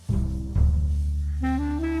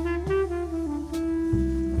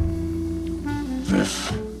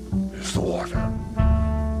This is the water.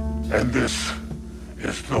 And this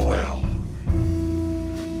is the well.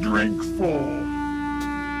 Drink full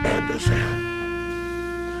and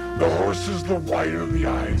ascend. The horse is the white of the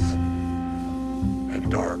eyes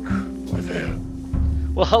and dark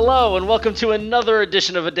within. Well, hello, and welcome to another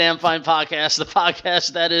edition of A Damn Fine Podcast, the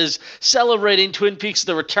podcast that is celebrating Twin Peaks: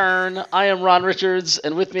 The Return. I am Ron Richards,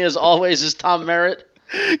 and with me, as always, is Tom Merritt.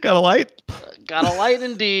 Got a light? Got a light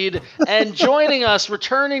indeed. And joining us,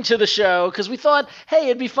 returning to the show, because we thought, hey,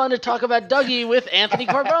 it'd be fun to talk about Dougie with Anthony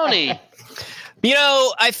Carboni. You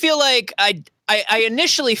know, I feel like I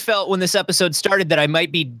initially felt when this episode started that I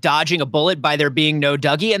might be dodging a bullet by there being no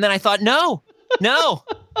Dougie, and then I thought, no.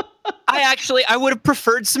 I would have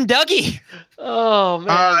preferred some Dougie. Oh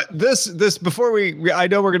man! This before I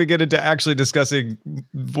know we're going to get into actually discussing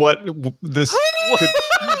what this could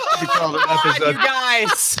be called an episode, you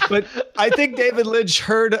guys. But I think David Lynch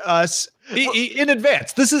heard us in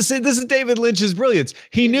advance. This is David Lynch's brilliance.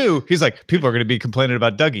 He knew. He's like, people are going to be complaining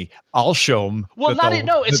about Dougie. I'll show them. Well,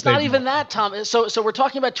 it's not even that, Tom. So we're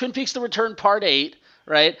talking about Twin Peaks: The Return, Part 8.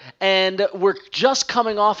 Right? And we're just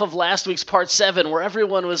coming off of last week's Part 7 where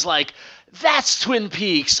everyone was like, that's Twin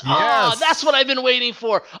Peaks. Yes. Oh, that's what I've been waiting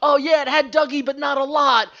for. Oh, yeah, it had Dougie, but not a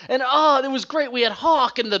lot. And it was great. We had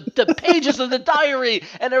Hawk and the pages of the diary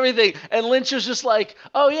and everything. And Lynch was just like,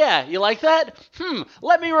 oh, yeah, you like that?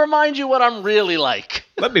 Let me remind you what I'm really like.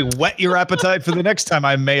 Let me whet your appetite for the next time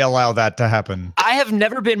I may allow that to happen. I have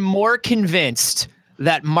never been more convinced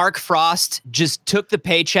that Mark Frost just took the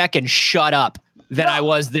paycheck and shut up than I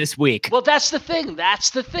was this week. Well, that's the thing.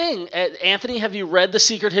 Anthony, have you read The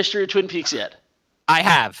Secret History of Twin Peaks yet? I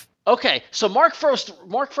have. Okay, so Mark Frost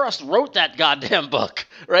wrote that goddamn book,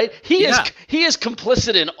 right? He is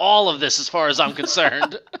complicit in all of this as far as I'm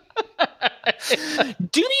concerned.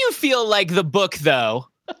 Do you feel like the book, though,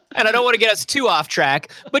 and I don't want to get us too off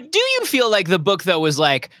track, but do you feel like the book, though, was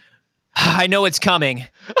like, I know it's coming, and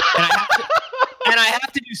I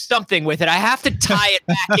have to do something with it. I have to tie it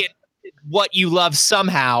back in what you love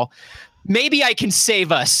somehow. Maybe I can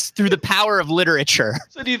save us through the power of literature.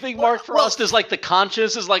 So do you think Mark Frost is like the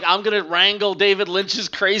conscience, is like, I'm going to wrangle David Lynch's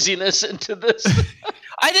craziness into this?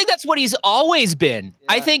 I think that's what he's always been. Yeah.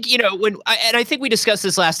 I think, I think we discussed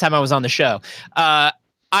this last time I was on the show.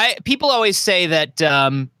 People always say that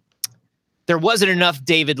there wasn't enough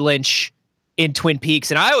David Lynch in Twin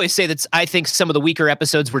Peaks. And I always say that I think some of the weaker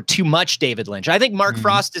episodes were too much David Lynch. I think Mark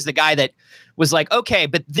Frost is the guy that was like, okay,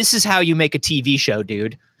 but this is how you make a TV show,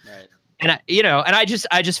 dude. Right. And I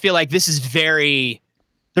just feel like this is The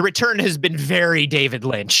Return has been very David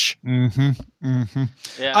Lynch. Mm-hmm. Mm-hmm.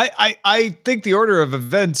 Yeah. I think the order of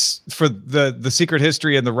events for the Secret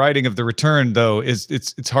History and the writing of The Return, though,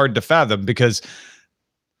 it's hard to fathom, because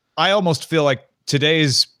I almost feel like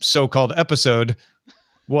today's so-called episode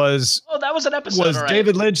was an episode. Was right.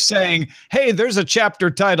 David Lynch saying, "Hey, there's a chapter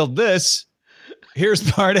titled this.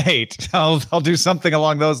 Here's part 8. I'll do something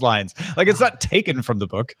along those lines." Like, it's not taken from the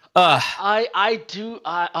book.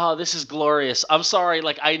 This is glorious. I'm sorry.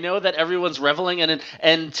 Like, I know that everyone's reveling,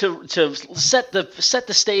 and to set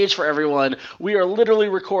the stage for everyone, we are literally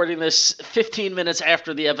recording this 15 minutes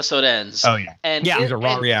after the episode ends. Oh yeah. And these are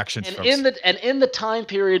raw reactions. And folks. in the time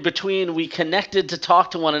period between we connected to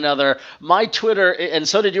talk to one another, my Twitter, and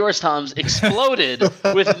so did yours, Tom's, exploded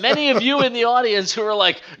with many of you in the audience who are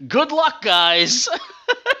like, "Good luck, guys."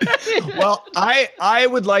 Well, I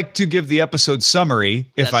would like to give the episode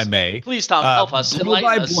summary, if I may. Please, Tom, help us. Blow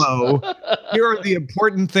by blow, here are the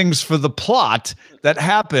important things for the plot that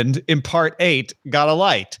happened in Part 8, Got a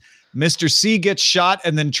Light. Mr. C gets shot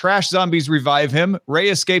and then trash zombies revive him. Ray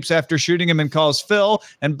escapes after shooting him and calls Phil.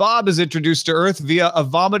 And Bob is introduced to Earth via a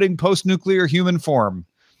vomiting post-nuclear human form.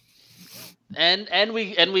 And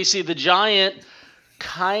we see the giant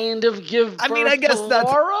kind of give birth I guess to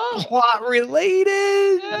that's Laura? plot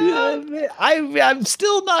related. Yeah. I'm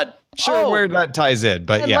still not sure where that ties in,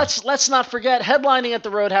 but and let's not forget, headlining at the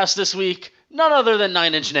Roadhouse this week, none other than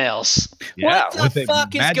Nine Inch Nails. Yeah, what the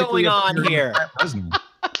fuck is going on here?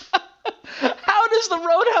 How does the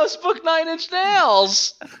Roadhouse book Nine Inch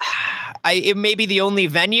Nails? It may be the only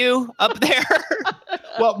venue up there.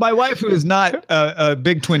 Well, my wife, who is not a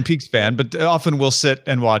big Twin Peaks fan, but often will sit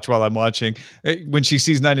and watch while I'm watching, when she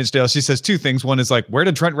sees Nine Inch Nails, she says two things. One is like, where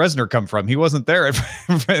did Trent Reznor come from? He wasn't there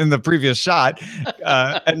in the previous shot.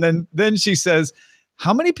 And then she says,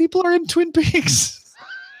 how many people are in Twin Peaks?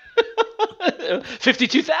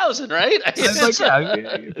 52,000, right? It's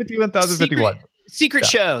like, 51,051. Secret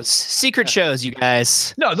shows, you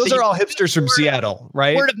guys. No, those are all hipsters from Seattle,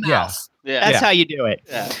 right? Word of mouth. Yeah. That's Yeah. how you do it.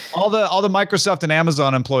 Yeah. All the Microsoft and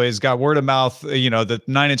Amazon employees got word of mouth, that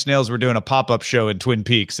Nine Inch Nails were doing a pop-up show in Twin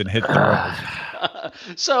Peaks and hit the road.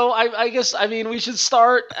 So I guess we should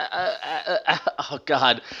start. Oh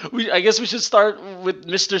God, I guess we should start with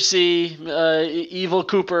Mr. C. Evil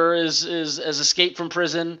Cooper is escaped from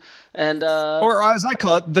prison, and Or as I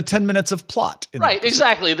call it, the 10 minutes of plot. in the right, episode.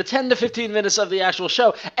 exactly, the 10 to 15 minutes of the actual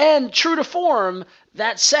show. And true to form,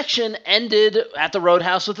 that section ended at the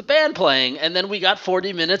Roadhouse with the band playing, and then we got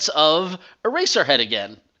 40 minutes of Eraserhead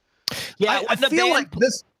again. Yeah, I when the feel band, like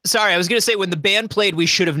this. sorry, I was gonna say when the band played, we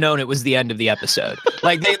should have known it was the end of the episode.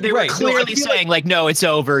 Like they were Right. No, I clearly feel saying like, no, it's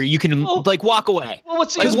over. You can walk away. Well,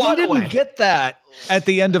 what's Because we walk didn't away. get that at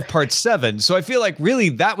the end of part 7. So I feel like really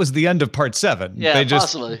that was the end of part 7. yeah, they just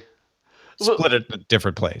possibly. split it in a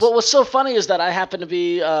different place. Well, what's so funny is that I happen to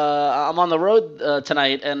be I'm on the road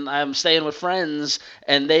tonight, and I'm staying with friends,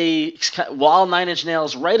 and they, while Nine Inch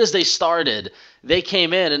Nails, right as they started, they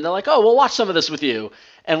came in and they're like, "Oh, we'll watch some of this with you."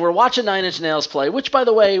 And we're watching Nine Inch Nails play, which, by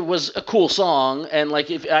the way, was a cool song. And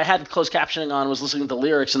like, if I had closed captioning on, was listening to the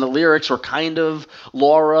lyrics, and the lyrics were kind of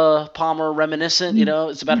Laura Palmer reminiscent.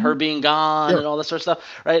 It's about her being gone and all that sort of stuff,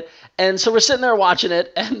 right? And so we're sitting there watching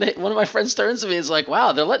it, and one of my friends turns to me and is like,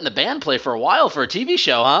 "Wow, they're letting the band play for a while for a TV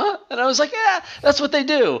show, huh?" And I was like, "Yeah, that's what they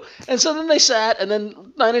do." And so then they sat, and then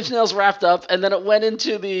Nine Inch Nails wrapped up, and then it went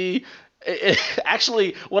into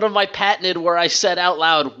actually one of my patented where I said out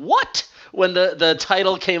loud, "What?" when the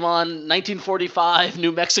title came on, 1945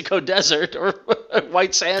 New Mexico desert, or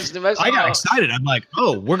White Sands, New Mexico. I got excited. I'm like,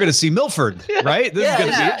 oh, we're going to see Milford, right? This is going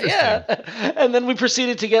to be interesting. Yeah. And then we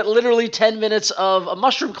proceeded to get literally 10 minutes of a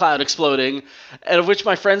mushroom cloud exploding, and of which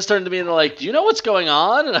my friends turned to me and they're like, "Do you know what's going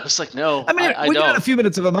on?" And I was like, "No, I mean, I we don't." got a few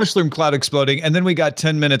minutes of a mushroom cloud exploding, and then we got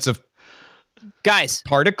 10 minutes of Guys,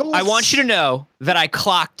 particles. I want you to know that I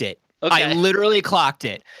clocked it. Okay. I literally clocked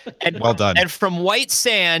it. And, Well done. And from White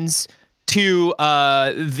Sands to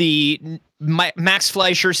the Max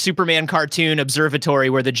Fleischer Superman cartoon Observatory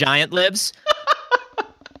where the giant lives,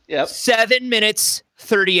 Yep. 7 minutes,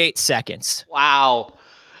 38 seconds. Wow.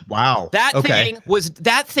 Wow. That okay. thing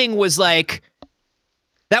was like,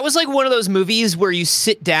 that was like one of those movies where you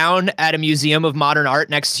sit down at a museum of modern art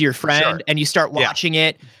next to your friend Sure. and you start watching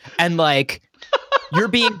it, and like you're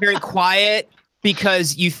being very quiet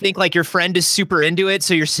because you think like your friend is super into it,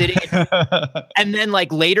 so you're sitting and then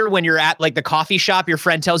like later when you're at like the coffee shop, your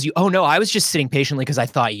friend tells you, "Oh no, I was just sitting patiently because I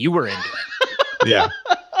thought you were into it." Yeah.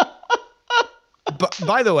 But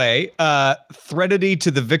by the way, Threnody to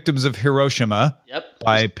the Victims of Hiroshima Yep.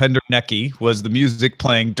 by Pender Necki was the music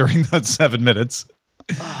playing during those 7 minutes.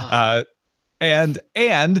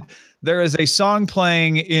 And there is a song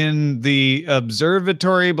playing in the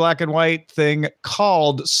observatory black and white thing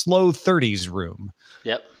called Slow 30s Room,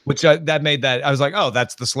 Yep. which that made that. I was like, oh,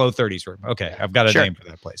 that's the Slow 30s Room. Okay, I've got a Sure. name for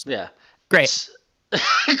that place. Yeah. Great.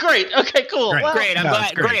 Great. Okay, cool. Great. Well, Great. I'm No, glad.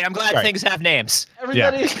 it's great. Great. I'm glad Great. things have names.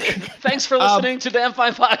 everybody, thanks for listening to Damn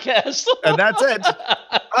Fine Podcast. And that's it.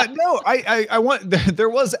 No, I want. There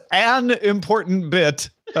was an important bit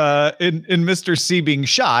in Mr. C being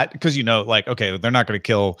shot because like, okay, they're not going to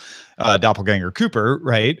kill Doppelganger Cooper,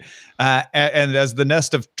 right? And as the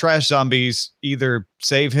nest of trash zombies either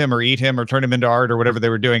save him or eat him or turn him into art or whatever they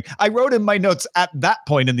were doing, I wrote in my notes at that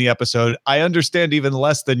point in the episode, I understand even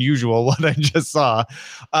less than usual what I just saw,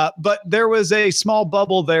 but there was a small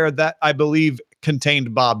bubble there that I believe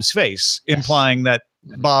contained Bob's face, implying that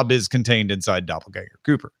Bob is contained inside Doppelganger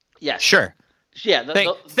Cooper. Yes. Sure. Yeah.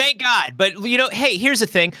 Thank God. But hey, here's the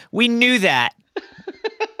thing. We knew that.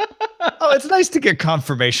 Oh, it's nice to get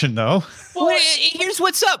confirmation, though. Well, here's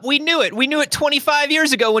what's up. We knew it. We knew it 25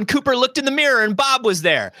 years ago when Cooper looked in the mirror and Bob was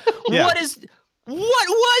there. Yeah. What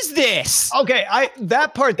was this? Okay,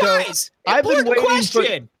 that part though, Guys, I've been important waiting for.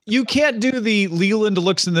 question. You can't do the Leland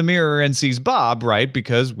looks in the mirror and sees Bob, right?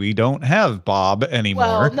 Because we don't have Bob anymore.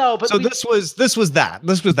 Well, no, but so this was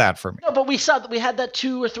that for me. No, but we saw that we had that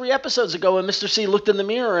 2 or 3 episodes ago when Mr. C looked in the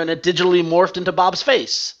mirror and it digitally morphed into Bob's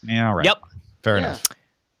face. Yeah, all right. Yep. Fair Yeah. enough.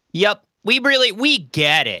 Yep. We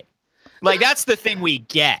get it. Like, that's the thing we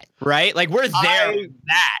get, right? Like, we're there with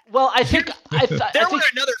that. Well, I think I There think were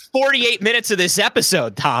another 48 minutes of this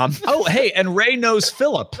episode, Tom. Oh, hey, and Ray knows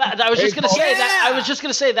Philip. I was just going to say that. Yeah. I was just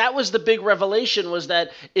going to say that was the big revelation, was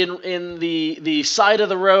that in the side of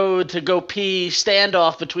the road to go pee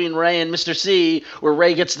standoff between Ray and Mr. C, where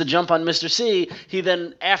Ray gets the jump on Mr. C, he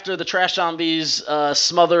then, after the trash zombies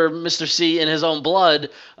smother Mr. C in his own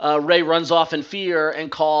blood, Ray runs off in fear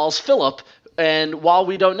and calls Philip. And while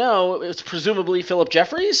we don't know, it's presumably Philip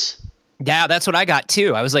Jeffries, Yeah, that's what I got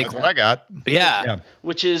too. I was like, That's what I got. yeah. Yeah.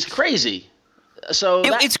 which is crazy. So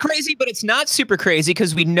It's crazy, but it's not super crazy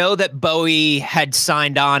because we know that Bowie had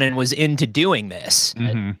signed on and was into doing this.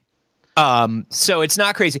 So it's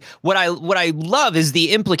not crazy. What I love is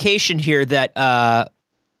the implication here that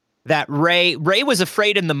that Ray was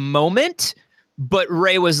afraid in the moment, but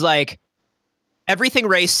Ray was like, everything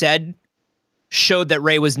Ray said showed that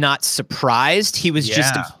Ray was not surprised. He was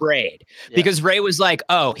just afraid because Ray was like,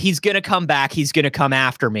 oh, he's going to come back. He's going to come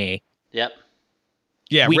after me. Yep.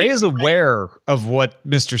 Yeah, Ray is aware of what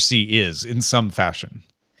Mr. C is in some fashion.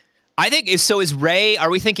 I think is Ray. Are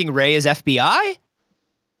we thinking Ray is FBI?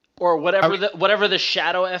 Or whatever the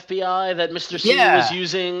shadow FBI that Mr. C was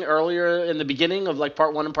using earlier in the beginning of like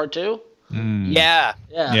part 1 and part 2? Yeah.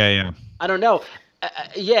 I don't know.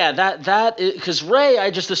 That because Ray,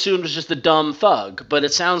 I just assumed was just a dumb thug, but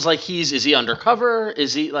it sounds like is he undercover?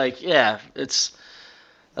 Is he like that's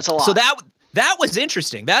a lot. So that was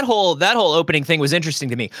interesting. That whole opening thing was interesting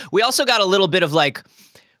to me. We also got a little bit of like,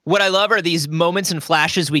 what I love are these moments and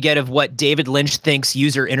flashes we get of what David Lynch thinks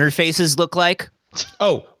user interfaces look like.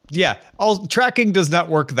 Oh, yeah. All tracking does not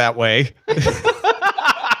work that way.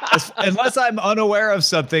 Unless I'm unaware of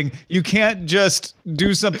something, you can't just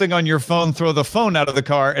do something on your phone, throw the phone out of the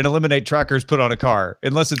car, and eliminate trackers put on a car,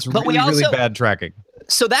 unless it's really bad tracking.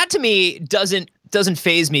 So that to me doesn't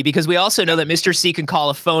faze me because we also know that Mr. C can call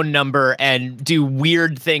a phone number and do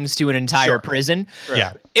weird things to an entire prison. Sure.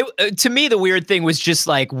 Yeah. To me, the weird thing was just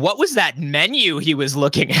like, what was that menu he was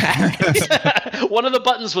looking at? One of the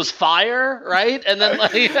buttons was fire, right? And then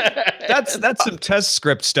like that's some test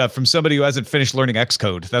script stuff from somebody who hasn't finished learning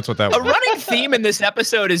Xcode. That's what that was. A running theme in this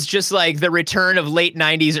episode is just like the return of late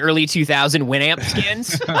 90s, early 2000 Winamp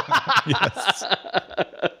skins. Yes.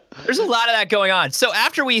 There's a lot of that going on. So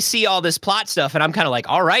after we see all this plot stuff, and I'm kind of like,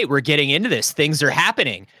 all right, we're getting into this. Things are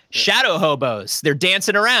happening. Shadow hobos. They're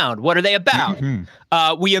dancing around. What are they about?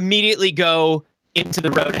 We immediately go into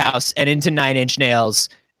the Roadhouse and into Nine Inch Nails,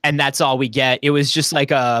 and that's all we get. It was just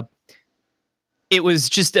like a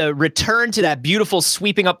return to that beautiful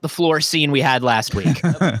sweeping up the floor scene we had last week.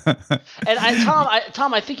 And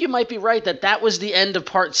Tom, I think you might be right that was the end of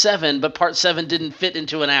part 7, but part 7 didn't fit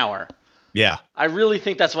into an hour. Yeah. I really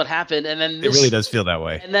think that's what happened. And then it really does feel that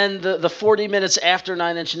way. And then the 40 minutes after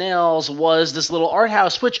Nine Inch Nails was this little art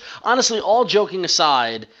house, which honestly, all joking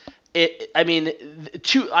aside, I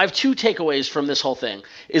have two takeaways from this whole thing.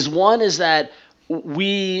 One is that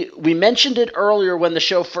we mentioned it earlier when the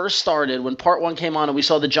show first started, when part 1 came on and we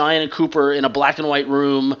saw the Giant and Cooper in a black and white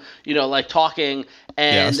room, like talking,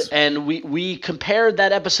 and we compared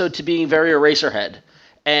that episode to being very Eraserhead.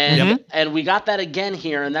 And we got that again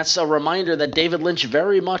here, and that's a reminder that David Lynch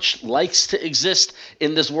very much likes to exist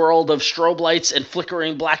in this world of strobe lights and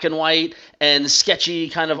flickering black and white and sketchy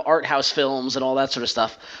kind of art house films and all that sort of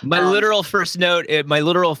stuff. My literal first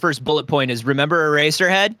bullet point is, remember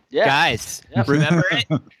Eraserhead? Yeah. Guys, remember it?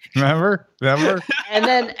 Remember? And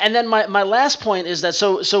then my last point is that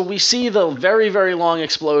so we see the very, very long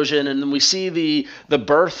explosion, and then we see the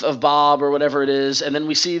birth of Bob or whatever it is, and then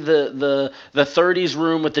we see the 30s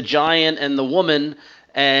room with the giant and the woman,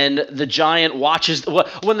 and the giant watches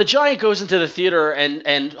when the giant goes into the theater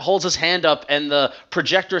and holds his hand up and the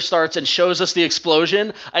projector starts and shows us the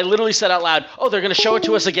explosion. I literally said out loud, "Oh, they're going to show it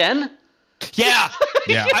to us again?" Yeah.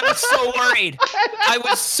 I was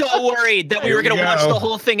so worried that we were going to watch the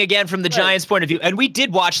whole thing again from the Giants' point of view, and we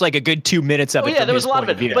did watch like a good 2 minutes of it. Yeah, there was a lot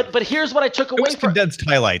of it. But here's what I took away from condensed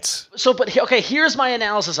highlights. So, here's my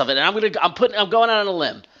analysis of it, and I'm going out on a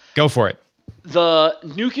limb. Go for it. The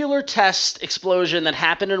nuclear test explosion that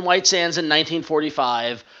happened in White Sands in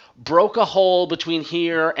 1945 broke a hole between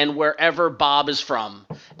here and wherever Bob is from,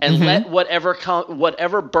 and let whatever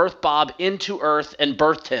birthed Bob into Earth and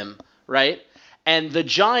birthed him. Right? And the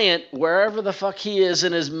giant, wherever the fuck he is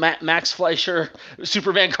in his Max Fleischer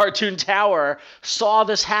Superman cartoon tower, saw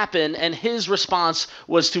this happen, and his response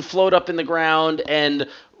was to float up in the ground and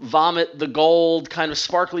vomit the gold kind of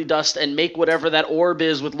sparkly dust and make whatever that orb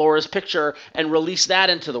is with Laura's picture and release that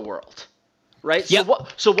into the world. Right? Yep.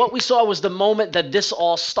 So what we saw was the moment that this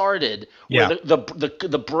all started, where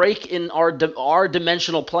the break in our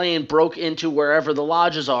dimensional plane broke into wherever the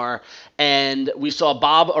lodges are, and we saw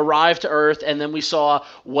Bob arrive to Earth, and then we saw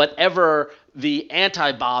whatever the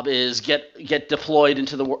anti-Bob is get deployed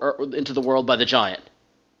into the world by the giant.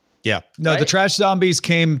 Yeah. No, right? The trash zombies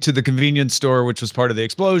came to the convenience store, which was part of the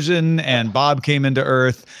explosion, and Bob came into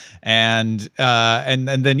Earth, and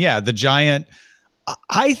then the giant.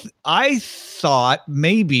 I thought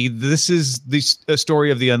maybe this is the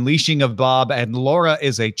story of the unleashing of Bob, and Laura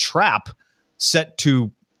is a trap set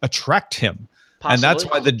to attract him. Possibly. And that's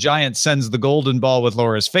why the giant sends the golden ball with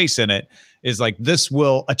Laura's face in it. is like this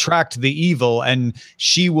will attract the evil and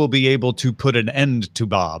she will be able to put an end to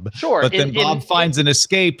Bob. Sure. But then Bob finds an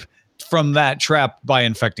escape from that trap by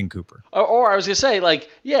infecting Cooper. Or I was going to say, like,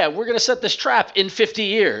 yeah, we're going to set this trap in 50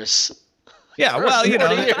 years. Yeah, well, you know,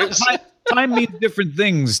 40 years. time means different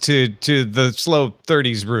things to the slow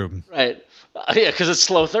 30s room. Right. Yeah, because it's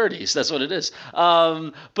slow 30s. That's what it is.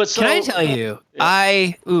 But so, can I tell you,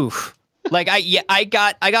 I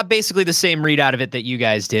got basically the same read out of it that you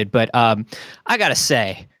guys did, but I gotta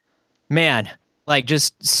say, man, like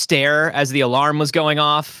just stare as the alarm was going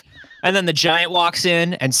off, and then the giant walks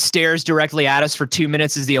in and stares directly at us for 2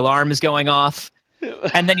 minutes as the alarm is going off.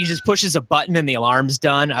 And then he just pushes a button and the alarm's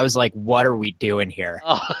done. I was like, what are we doing here?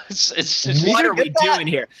 Oh, what are we doing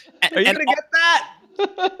here? Are you going to get that?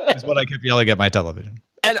 That's what I kept yelling at my television.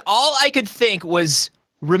 And all I could think was,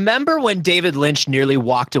 remember when David Lynch nearly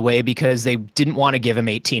walked away because they didn't want to give him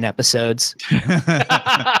 18 episodes? You remember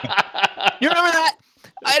that?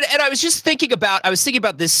 And I was just thinking about, this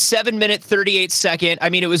 7-minute, 38-second.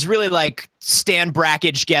 I mean, it was really like Stan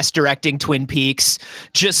Brakhage guest directing Twin Peaks,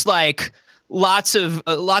 just like lots of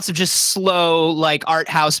just slow like art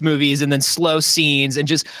house movies and then slow scenes and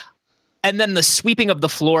then the sweeping of the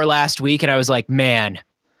floor last week. And I was like, man,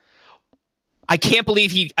 I can't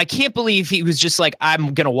believe he was just like,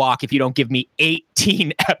 I'm going to walk if you don't give me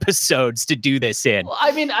 18 episodes to do this in. Well,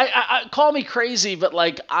 I mean, I call me crazy, but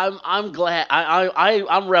like, I'm glad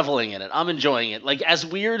I'm reveling in it. I'm enjoying it. Like, as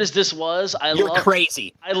weird as this was, You're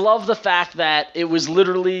crazy. I love the fact that it was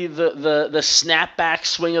literally the snapback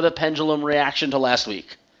swing of the pendulum reaction to last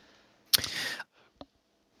week.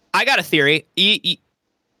 I got a theory.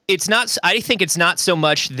 It's not. I think it's not so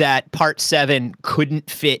much that part 7 couldn't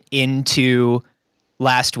fit into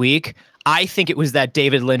last week. I think it was that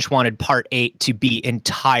David Lynch wanted part 8 to be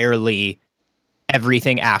entirely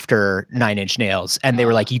everything after 9 Inch Nails, and they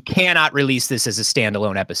were like, "You cannot release this as a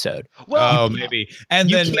standalone episode." Well, maybe, and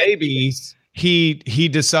then maybe he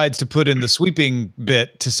decides to put in the sweeping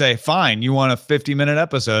bit to say, fine, you want a 50-minute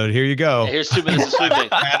episode, here you go. Here's 2 minutes of sweeping.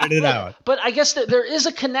 Added it out. But I guess that there is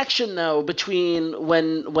a connection, though, between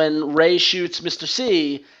when Ray shoots Mr.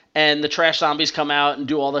 C and the trash zombies come out and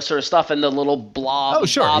do all this sort of stuff, and the little blob,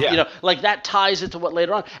 yeah. You know, like that ties into what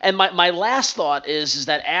later on. And my last thought is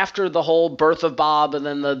that after the whole birth of Bob and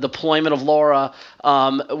then the deployment of Laura,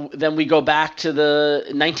 then we go back to the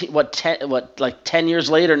 10 years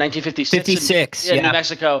later, 1956. 56, in New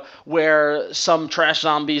Mexico, where some trash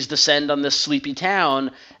zombies descend on this sleepy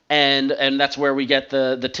town. And that's where we get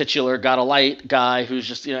the titular got a light guy who's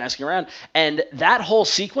just, you know, asking around. And that whole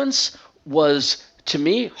sequence was, to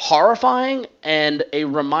me, horrifying and a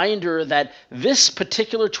reminder that this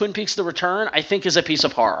particular Twin Peaks: The Return, I think, is a piece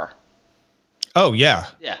of horror. Oh yeah,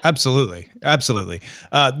 Yeah. absolutely.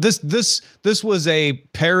 This was a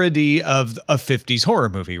parody of a 50s horror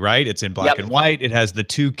movie, right? It's in black and white. It has the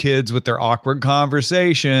two kids with their awkward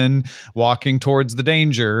conversation walking towards the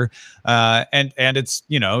danger, and it's,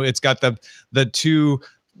 you know, it's got the two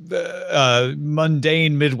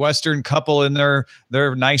mundane Midwestern couple in their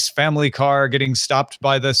nice family car getting stopped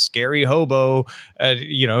by the scary hobo,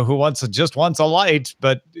 you know, who just wants a light,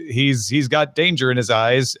 but he's got danger in his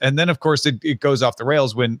eyes. And then of course it goes off the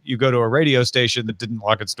rails when you go to a radio station that didn't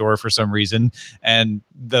lock its door for some reason, and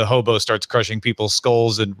the hobo starts crushing people's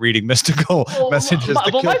skulls and reading mystical messages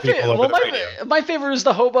to kill people over the radio. My favorite is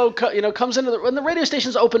the hobo, comes into when the radio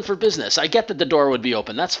station's open for business. I get that the door would be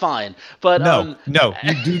open. That's fine. But no,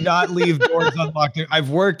 you do not leave doors unlocked. I've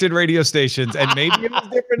worked in radio stations, and maybe it was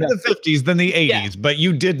different in the 50s than the 80s, but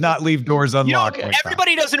you did not leave doors unlocked.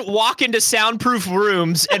 Everybody doesn't walk into soundproof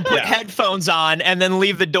rooms and put headphones on and then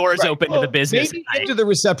leave the doors open to the business. Maybe into the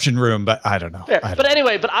reception room, but I don't know.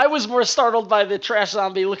 Anyway, I was more startled by the trash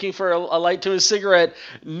zombie looking for a light to his cigarette,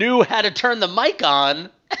 knew how to turn the mic on.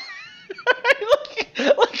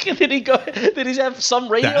 Did he have some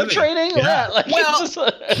radio training?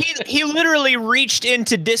 He literally reached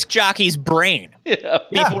into disc jockey's brain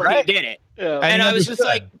before he did it. Yeah. And I was just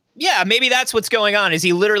like, maybe that's what's going on, is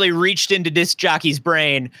he literally reached into disc jockey's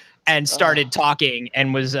brain and started talking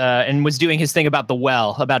and was doing his thing about the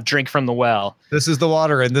well, about drink from the well. This is the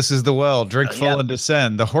water and this is the well. Drink full and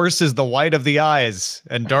descend. The horse is the white of the eyes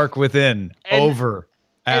and dark within. Over.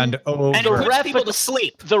 And over. And it puts people to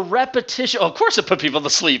sleep. The repetition, of course it put people to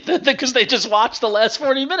sleep, because they just watched the last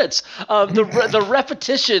 40 minutes. The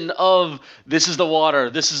repetition of this is the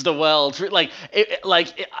water, this is the well, with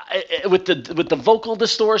the vocal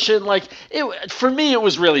distortion, for me it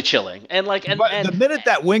was really chilling. And the minute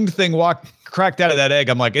that winged thing walked cracked out of that egg,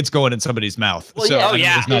 I'm like, it's going in somebody's mouth. Well, so yeah. I Oh,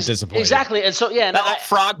 yeah. was not disappointed. Exactly. And so, yeah, and That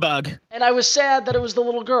frog bug. And I was sad that it was the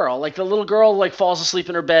little girl. Like the little girl, like falls asleep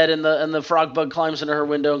in her bed, and the frog bug climbs into her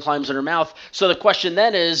window and climbs in her mouth. So the question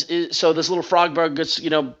then is so this little frog bug gets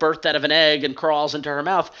birthed out of an egg and crawls into her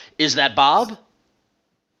mouth. Is that Bob?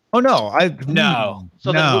 Oh no, No.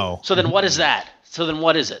 So no. Then what is that? So then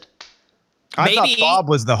what is it? I thought Maybe- Bob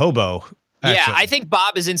was the hobo. Yeah, actually. I think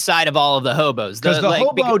Bob is inside of all of the hobos. Because the like,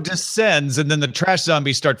 hobo descends, and then the trash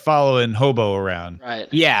zombies start following hobo around. Right.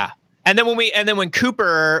 Yeah. And then when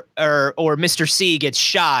Cooper or Mr. C gets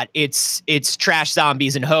shot, it's trash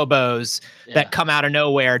zombies and hobos that come out of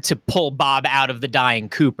nowhere to pull Bob out of the dying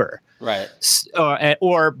Cooper. Right.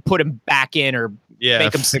 Or put him back in, or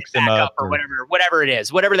make him sit back up, or whatever it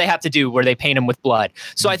is, whatever they have to do where they paint him with blood.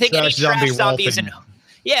 So I think any trash zombies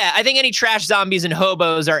I think any trash zombies and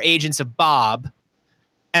hobos are agents of Bob.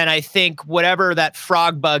 And I think whatever that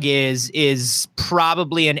frog bug is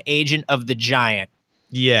probably an agent of the giant.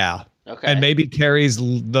 Yeah. Okay. And maybe carries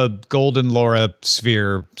the golden Laura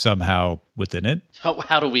sphere somehow within it.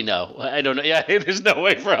 How do we know? I don't know. Yeah, there's no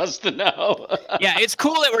way for us to know. Yeah, it's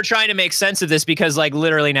cool that we're trying to make sense of this because, like,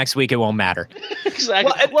 literally next week it won't matter.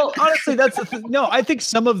 Exactly. Well, honestly, that's the thing. No, I think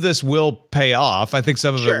some of this will pay off. I think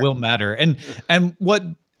some of it will matter. And what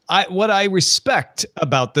I respect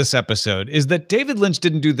about this episode is that David Lynch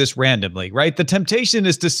didn't do this randomly, right? The temptation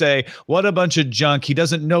is to say, what a bunch of junk. He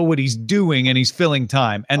doesn't know what he's doing and he's filling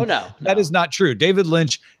time. And that is not true. David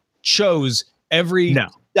Lynch chose every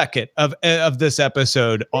second of this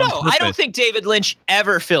episode on purpose. I don't think David Lynch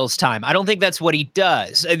ever fills time. I don't think that's what he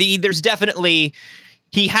does. There's definitely,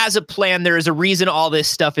 he has a plan. There is a reason all this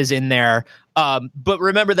stuff is in there. But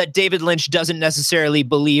remember that David Lynch doesn't necessarily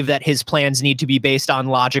believe that his plans need to be based on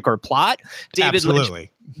logic or plot. David Lynch,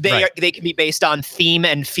 they can be based on theme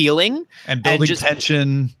and feeling. And building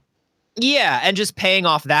tension. Yeah, and just paying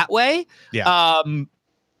off that way. Yeah.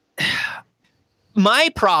 My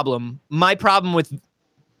problem with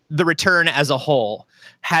The Return as a whole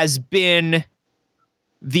has been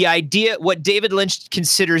the idea, what David Lynch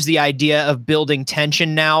considers the idea of building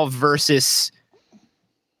tension now versus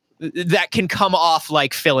that can come off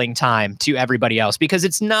like filling time to everybody else, because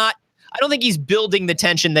it's not, I don't think he's building the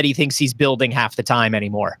tension that he thinks he's building half the time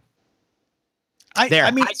anymore. I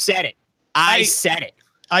said it. I said it.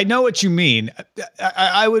 I know what you mean.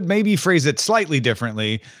 I would maybe phrase it slightly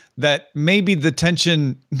differently, that maybe the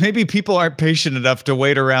tension, maybe people aren't patient enough to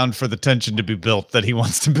wait around for the tension to be built that he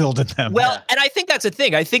wants to build in them. Well, and I think that's a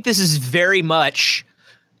thing. I think this is very much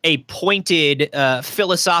a pointed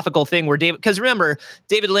philosophical thing where because remember,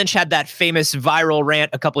 David Lynch had that famous viral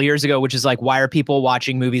rant a couple of years ago, which is like, why are people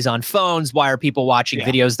watching movies on phones? Why are people watching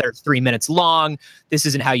videos that are 3 minutes long? This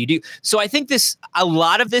isn't how you do. So I think a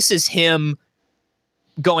lot of this is him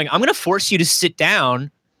going, I'm going to force you to sit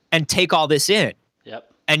down and take all this in.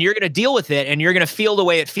 Yep. And you're going to deal with it, and you're going to feel the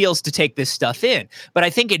way it feels to take this stuff in. But I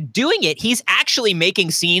think in doing it, he's actually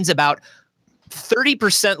making scenes about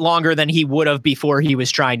 30% longer than he would have before he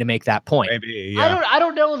was trying to make that point. Maybe, yeah. I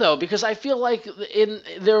don't know though, because I feel like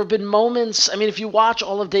there have been moments. I mean, if you watch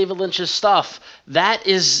all of David Lynch's stuff, that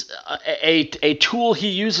is a tool he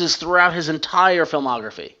uses throughout his entire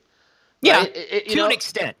filmography. Yeah, right? to an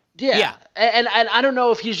extent. Yeah. And I don't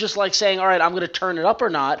know if he's just like saying, all right, I'm going to turn it up or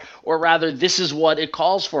not, or rather, this is what it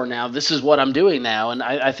calls for now. This is what I'm doing now. And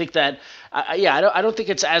I think that, I don't think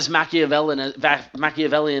it's as Machiavellian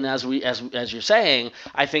as you're saying.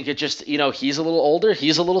 I think it just, he's a little older,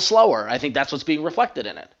 he's a little slower. I think that's what's being reflected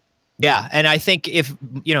in it. Yeah, and I think if,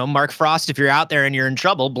 Mark Frost, if you're out there and you're in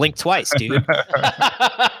trouble, blink twice, dude.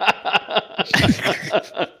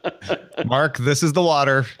 Mark, this is the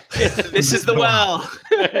water. This is the well.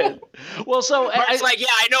 Well, so Mark's like, yeah,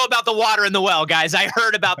 I know about the water in the well, guys. I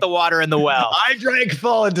heard about the water in the well. I drank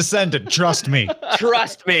full and descended. Trust me.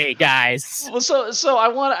 Trust me, guys. Well, so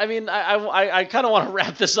I kind of want to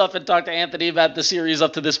wrap this up and talk to Anthony about the series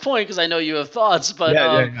up to this point, because I know you have thoughts, but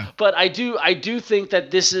but I do think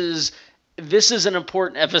that this is an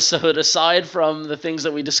important episode aside from the things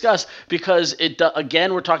that we discussed, because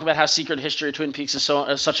again, we're talking about how Secret History of Twin Peaks is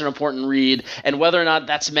such an important read, and whether or not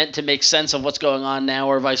that's meant to make sense of what's going on now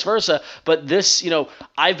or vice versa. But this,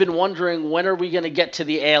 I've been wondering, when are we going to get to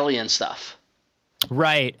the alien stuff?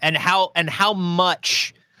 Right. And how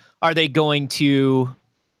much are they going to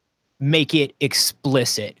make it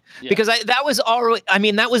explicit? Because that was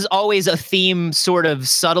always a theme sort of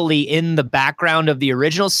subtly in the background of the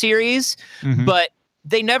original series, but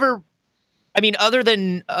they never, other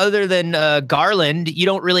than Garland, you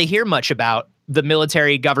don't really hear much about the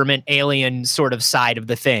military government alien sort of side of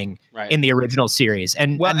the thing Right. in the original series.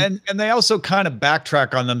 And And they also kind of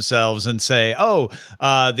backtrack on themselves and say,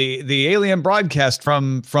 the alien broadcast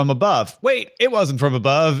from above. Wait, it wasn't from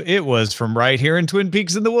above. It was from right here in Twin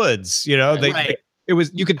Peaks in the woods. You know, Right. it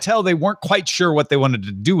was, you could tell they weren't quite sure what they wanted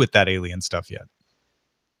to do with that alien stuff yet.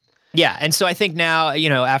 yeah, and so I think now,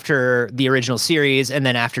 after the original series and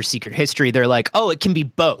then after Secret History, they're like, oh, it can be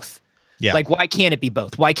both. Yeah. Like, why can't it be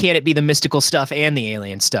both? Why can't it be the mystical stuff and the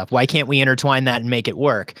alien stuff? Why can't we intertwine that and make it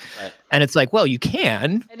work? Right. And it's like, well, you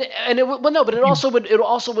can. And it also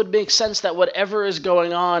would make sense that whatever is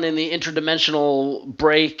going on in the interdimensional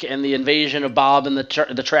break and the invasion of Bob and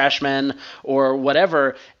the trash men or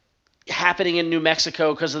whatever happening in New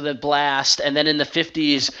Mexico because of the blast, and then in the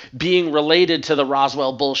 50s being related to the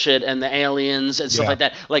Roswell bullshit and the aliens and stuff like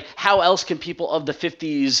that. Like, how else can people of the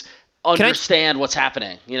 50s understand what's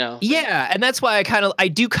happening, Yeah, and that's why I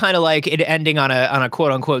do kind of like it ending on a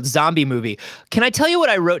quote unquote zombie movie. Can I tell you what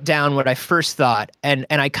I wrote down, what I first thought, and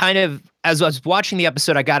I kind of, as I was watching the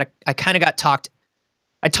episode, I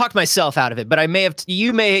talked myself out of it, but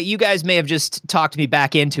you guys may have just talked me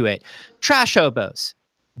back into it. Trash hobos,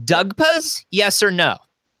 Dugpas, yes or no?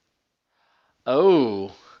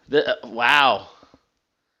 Oh, wow.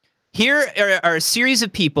 Here are a series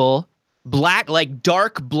of people, black, like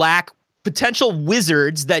dark black, potential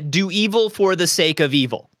wizards that do evil for the sake of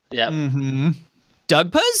evil. Yeah. Mm-hmm.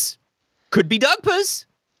 Dugpas? Could be Dugpas.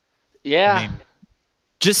 Yeah. I mean,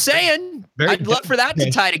 Just saying. I'd love for that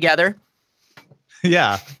to tie together.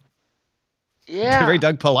 Yeah. Yeah. Very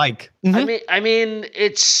Doug Polike. I mean,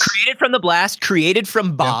 it's Created from the blast, created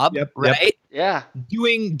from Bob, yep. right? yeah.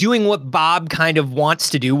 Doing what Bob kind of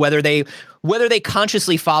wants to do, whether they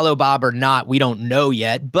consciously follow Bob or not, we don't know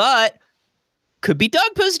yet, but could be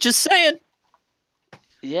Dugpas, just saying.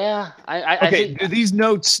 Yeah. I think do these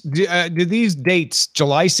notes, do these dates,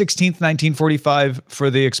 July 16th, 1945 for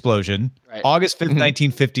the explosion, Right. August 5th,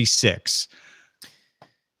 1956,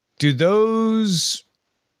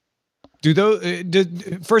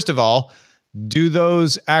 first of all, do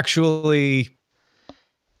those actually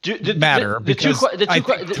matter? Because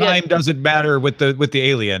time doesn't matter with the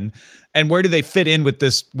alien. And where do they fit in with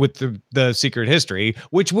the secret history,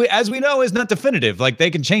 which as we know is not definitive. Like,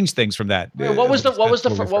 they can change things from that. what was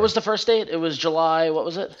the first date? It was July. What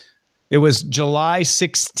was it? It was July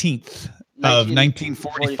 16th of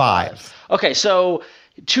 1945. Okay, so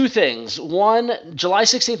two things. One, July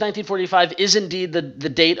 16th, 1945 is indeed the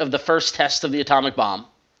date of the first test of the atomic bomb.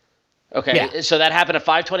 Okay, Yeah. So that happened at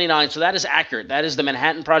 5:29, so that is accurate. That is the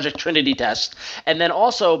Manhattan Project Trinity test. And then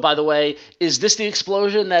also, by the way, is this the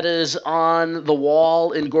explosion that is on the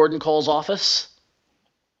wall in Gordon Cole's office?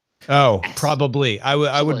 Oh, probably. I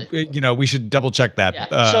would, we should double check that.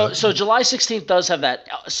 Yeah. So July 16th does have that.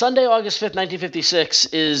 Sunday, August 5th, 1956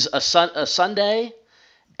 is a Sunday,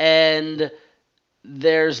 and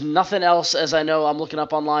there's nothing else, as I know, I'm looking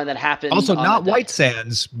up online, that happened. Also, on not that day. White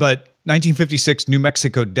Sands, but 1956 New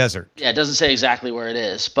Mexico desert. Yeah, it doesn't say exactly where it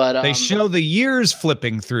is, but They show the years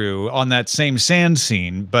flipping through on that same sand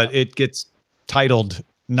scene, but it gets titled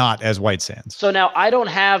not as White Sands. So now I don't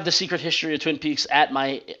have the Secret History of Twin Peaks at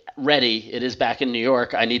my ready. It is back in New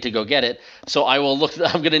York. I need to go get it. So I'm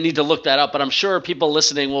going to need to look that up, but I'm sure people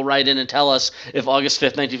listening will write in and tell us if August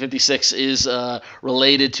 5th, 1956 is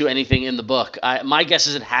related to anything in the book. My guess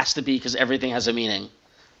is it has to be, because everything has a meaning.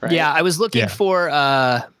 Right? Yeah, I was looking for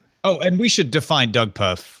Oh, and we should define Doug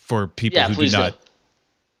Puff for people who do not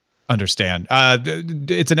understand.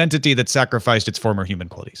 It's an entity that sacrificed its former human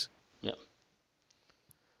qualities. Yeah.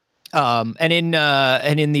 And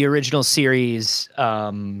in the original series,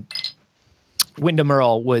 Wyndham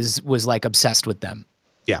Earle was like obsessed with them.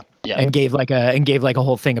 Yeah. Yeah. And gave like a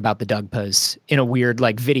whole thing about the Dugpas in a weird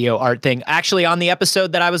like video art thing. Actually, on the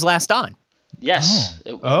episode that I was last on. Yes.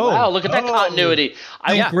 Oh. Wow, look at that continuity.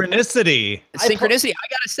 Synchronicity. Synchronicity. I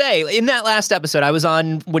gotta say, in that last episode, I was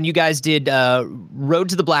on when you guys did Road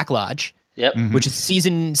to the Black Lodge. Yep. Which is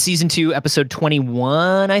season 2, episode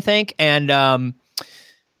 21, I think. And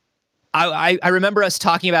I remember us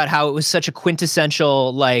talking about how it was such a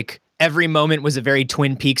quintessential, like, every moment was a very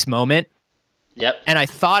Twin Peaks moment. Yep. And I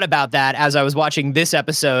thought about that as I was watching this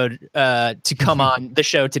episode to come on the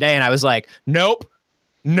show today, and I was like, nope,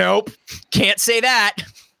 can't say that.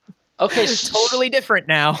 Okay. Totally different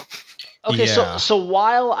now. Okay, Yeah. so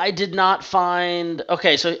while I did not find,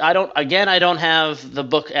 so I don't have the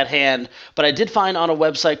book at hand, but I did find on a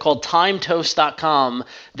website called timetoast.com,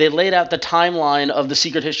 they laid out the timeline of the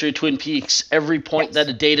Secret History of Twin Peaks, every point that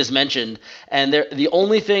a date is mentioned, and the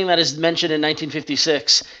only thing that is mentioned in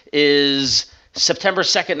 1956 is September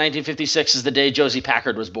 2nd, 1956 is the day Josie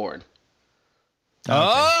Packard was born.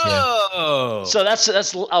 Oh, So that's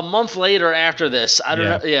a month later after this. I don't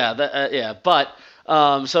know. Yeah, but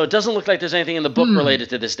so it doesn't look like there's anything in the book related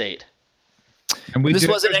to this date. And this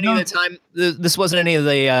wasn't any of the time. This wasn't any of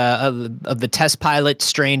the of the test pilot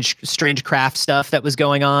strange craft stuff that was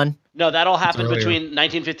going on. No, that all happened earlier. between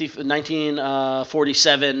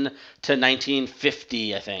 1947 to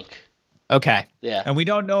 1950, I think. Okay. Yeah. And we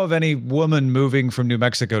don't know of any woman moving from New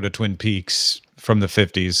Mexico to Twin Peaks from the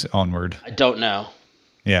 50s onward. I don't know.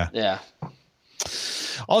 Yeah. Yeah.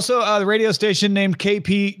 Also, the radio station named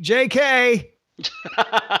KPJK.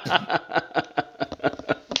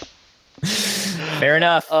 Fair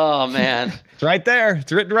enough. Oh man. It's right there.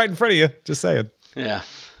 It's written right in front of you. Just saying. Yeah.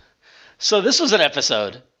 So this was an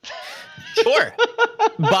episode. Sure.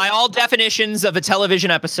 By all definitions of a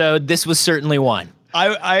television episode, this was certainly one.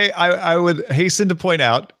 I would hasten to point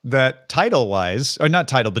out that title-wise, or not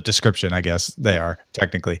title, but description, I guess they are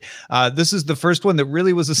technically. This is the first one that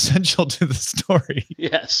really was essential to the story.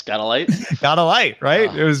 Yes, got a light. Got a light, right?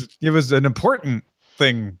 It was an important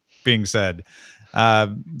thing being said.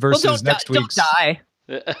 Versus next week's. Don't die.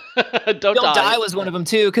 Don't die was one of them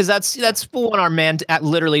too, because that's one our man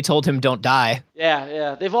literally told him don't die.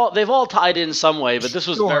 Yeah. They've all tied in some way, but this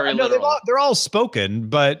was very No, literal. they're all spoken,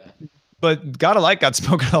 but Got a Light got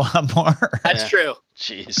spoken a lot more. That's true.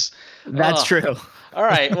 Jeez. That's true. All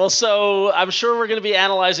right. Well, so I'm sure we're going to be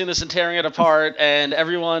analyzing this and tearing it apart, and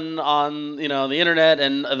everyone on the internet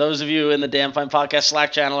and those of you in the Damn Fine Podcast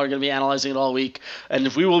Slack channel are going to be analyzing it all week, and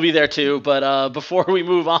if we will be there too. But before we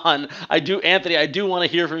move on, Anthony, I do want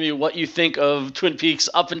to hear from you what you think of Twin Peaks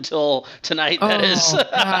up until tonight. That is,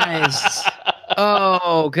 guys.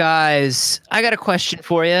 Oh, guys, I got a question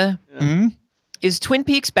for you. Mm-hmm. Is Twin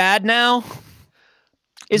Peaks bad now?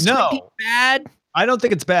 Is No. Twin Peaks bad? I don't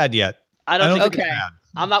think it's bad yet. I don't think it's okay. bad.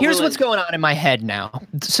 I'm not. Here's willing. what's going on in my head now.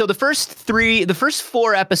 So the first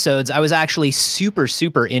 4 episodes, I was actually super,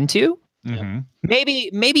 super into. Mm-hmm.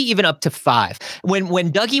 Maybe even up to 5.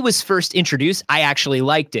 When Dougie was first introduced, I actually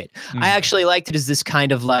liked it. I actually liked it as this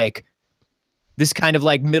kind of like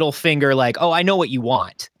middle finger, like, oh, I know what you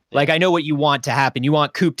want. Like, I know what you want to happen. You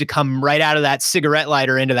want Coop to come right out of that cigarette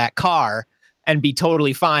lighter into that car and be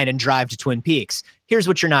totally fine and drive to Twin Peaks. Here's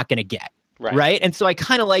what you're not going to get. Right. And so I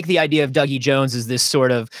kind of like the idea of Dougie Jones as this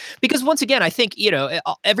sort of, because once again, I think,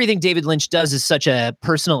 everything David Lynch does is such a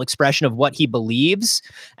personal expression of what he believes.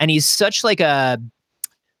 And he's such like a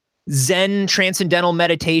Zen transcendental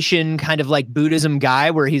meditation kind of like Buddhism guy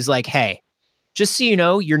where he's like, hey, just so you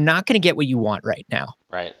know, you're not going to get what you want right now.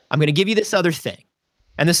 Right. I'm going to give you this other thing.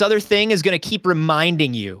 And this other thing is going to keep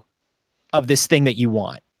reminding you of this thing that you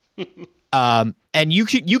want. And you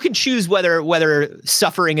can choose whether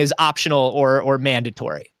suffering is optional or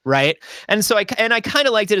mandatory, right? And so I kind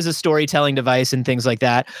of liked it as a storytelling device and things like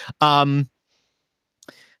that. But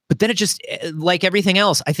then it just, like everything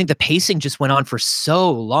else, I think the pacing just went on for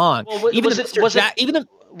so long. Well, was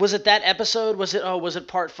it that episode? Was it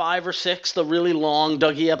part 5 or 6? The really long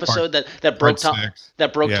Dougie episode that broke Tom. 6.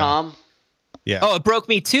 That broke Yeah. Tom. Yeah. Oh, it broke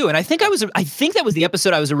me too. And I think that was the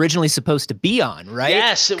episode I was originally supposed to be on, right?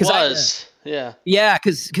 Yes, it was. Yeah. Yeah,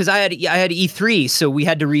 because I had E3, so we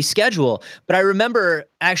had to reschedule. But I remember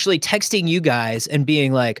actually texting you guys and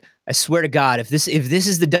being like, I swear to God, if this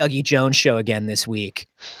is the Dougie Jones show again this week,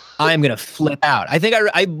 I'm gonna flip out. I think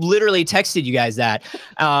I literally texted you guys that,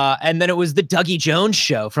 and then it was the Dougie Jones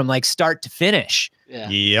show from like start to finish. Yeah.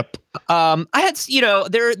 Yep. I had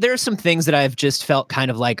there are some things that I've just felt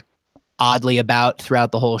kind of like oddly about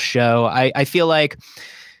throughout the whole show. I feel like.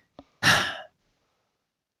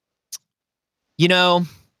 Here's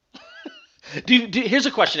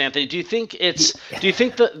a question, Anthony. Do you think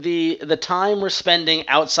the time we're spending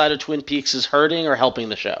outside of Twin Peaks is hurting or helping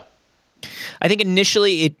the show? I think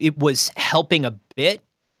initially it was helping a bit.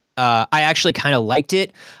 I actually kind of liked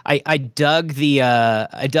it. I dug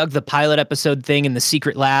the pilot episode thing in the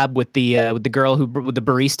secret lab with the girl with the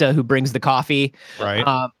barista who brings the coffee. Right.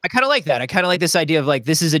 I kind of like that. I kind of like this idea of like,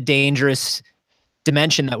 this is a dangerous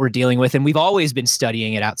dimension that we're dealing with, and we've always been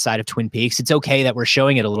studying it outside of Twin Peaks. It's okay that we're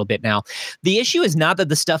showing it a little bit now. The issue is not that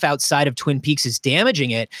the stuff outside of Twin Peaks is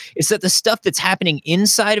damaging it. It's that the stuff that's happening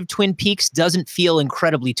inside of Twin Peaks doesn't feel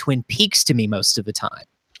incredibly Twin Peaks to me most of the time.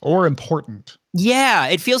 Or important. Yeah,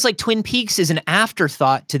 it feels like Twin Peaks is an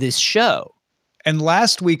afterthought to this show. And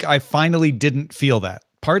last week, I finally didn't feel that.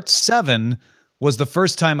 Part 7 was the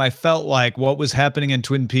first time I felt like what was happening in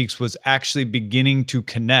Twin Peaks was actually beginning to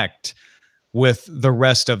connect with the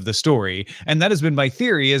rest of the story. And that has been my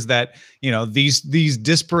theory, is that, these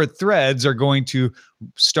disparate threads are going to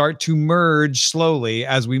start to merge slowly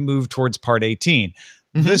as we move towards part 18.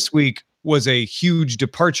 Mm-hmm. This week, was a huge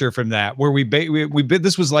departure from that, where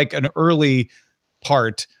this was like an early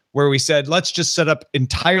part where we said, let's just set up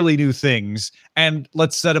entirely new things and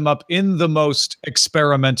let's set them up in the most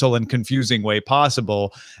experimental and confusing way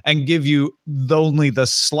possible and give you only the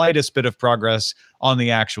slightest bit of progress on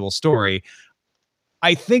the actual story.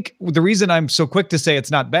 I think the reason I'm so quick to say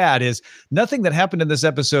it's not bad is nothing that happened in this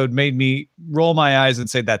episode made me roll my eyes and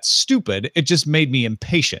say that's stupid. It just made me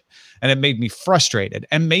impatient and it made me frustrated.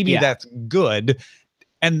 And maybe that's good.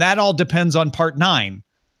 And that all depends on part 9.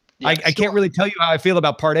 I can't really tell you how I feel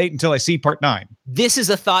about part 8 until I see part 9. This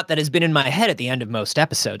is a thought that has been in my head at the end of most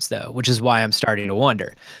episodes, though, which is why I'm starting to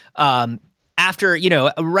wonder. After,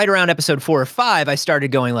 right around episode 4 or 5, I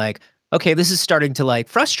started going like, okay, this is starting to like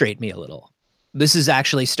frustrate me a little. This is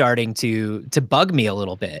actually starting to bug me a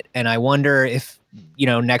little bit. And I wonder if,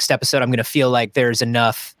 next episode, I'm going to feel like there's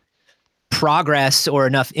enough progress or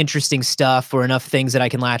enough interesting stuff or enough things that I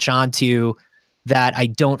can latch onto that I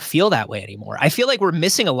don't feel that way anymore. I feel like we're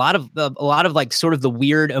missing a lot of like sort of the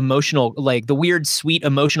weird emotional, like the weird, sweet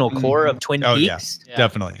emotional core of Twin Peaks. Yeah,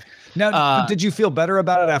 definitely. Now, did you feel better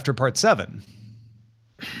about it after part 7?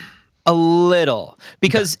 A little,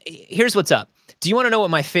 because here's what's up. Do you want to know what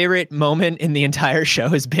my favorite moment in the entire show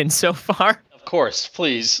has been so far? Of course,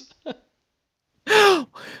 please.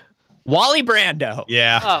 Wally Brando.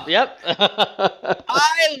 Yeah. Oh, yep.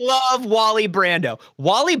 I love Wally Brando.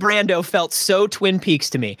 Wally Brando felt so Twin Peaks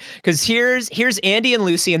to me because here's Andy and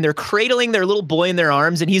Lucy and they're cradling their little boy in their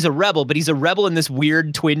arms and he's a rebel, but he's a rebel in this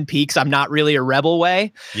weird Twin Peaks I'm not really a rebel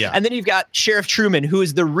way. Yeah. And then you've got Sheriff Truman, who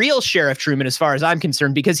is the real Sheriff Truman as far as I'm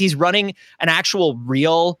concerned because he's running an actual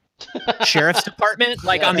real sheriff's department,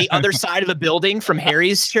 like on the other side of the building from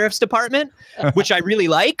Harry's sheriff's department, which I really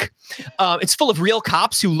like. It's full of real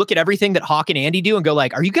cops who look at everything that Hawk and Andy do and go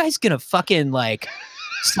like, are you guys gonna fucking like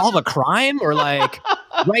solve a crime or like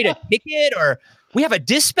write a ticket, or we have a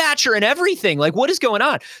dispatcher and everything, like what is going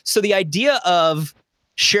on? So the idea of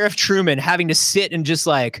Sheriff Truman having to sit and just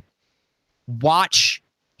like watch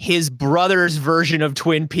his brother's version of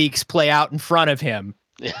Twin Peaks play out in front of him.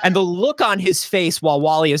 Yeah. And the look on his face while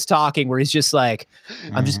Wally is talking, where he's just like,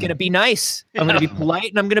 I'm just going to be nice. I'm going to be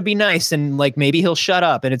polite and I'm going to be nice. And like, maybe he'll shut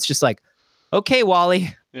up. And it's just like, okay,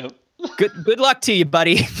 Wally, good luck to you,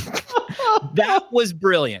 buddy. That was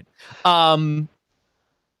brilliant.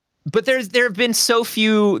 But there have been so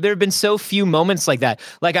few moments like that.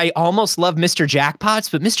 Like I almost love Mr.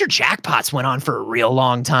 Jackpots, but Mr. Jackpots went on for a real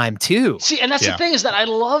long time too. See, and that's the thing is that I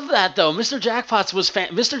love that though. Mr. Jackpots was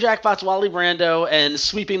Mr. Jackpots, Wally Brando, and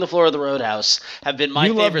Sweeping the Floor of the Roadhouse have been my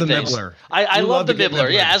favorite things. Mibbler. I love the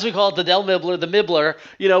Mibbler. Yeah, as we call it, the Del Mibbler, the Mibbler.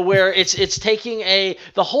 Where it's taking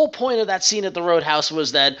the whole point of that scene at the Roadhouse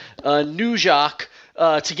was that Nujok.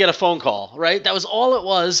 To get a phone call, right? That was all it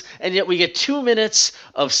was, and yet we get 2 minutes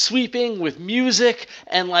of sweeping with music,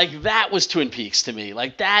 and like that was Twin Peaks to me.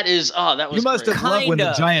 Like that was. You must have loved when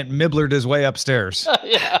the giant mibblered his way upstairs.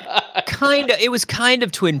 It was kind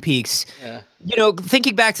of Twin Peaks. Yeah.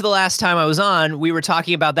 Thinking back to the last time I was on, we were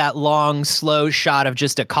talking about that long, slow shot of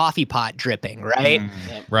just a coffee pot dripping, right?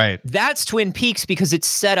 Right. That's Twin Peaks because it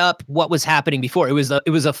set up what was happening before. It was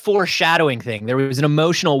a foreshadowing thing. There was an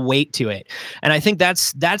emotional weight to it. And I think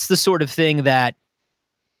that's the sort of thing that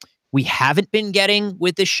we haven't been getting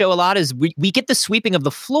with this show a lot is we get the sweeping of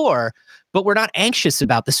the floor, but we're not anxious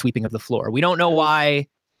about the sweeping of the floor. We don't know why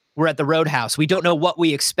we're at the Roadhouse. We don't know what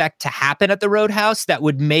we expect to happen at the Roadhouse that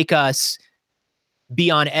would make us be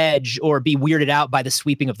on edge or be weirded out by the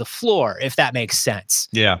sweeping of the floor, if that makes sense.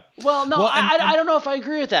 Yeah. Well, no, I don't know if I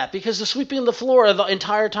agree with that because the sweeping of the floor the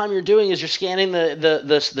entire time you're doing is you're scanning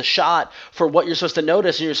the shot for what you're supposed to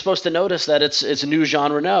notice, and you're supposed to notice that it's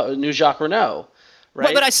Jacques Renault.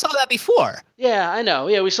 Right? But I saw that before. Yeah, I know.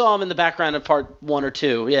 Yeah, we saw him in the background of part 1 or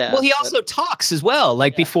 2. Yeah. Well, he also talks as well,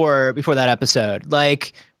 like before that episode.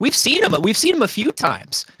 Like we've seen him a few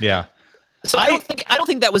times. Yeah. So I don't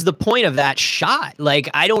think that was the point of that shot. Like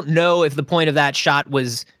I don't know if the point of that shot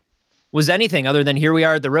was anything other than here we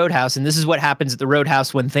are at the Roadhouse, and this is what happens at the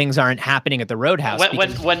Roadhouse when things aren't happening at the Roadhouse.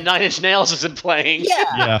 When Nine Inch Nails isn't playing.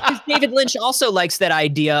 Yeah. Because David Lynch also likes that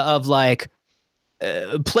idea of like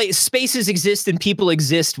spaces exist and people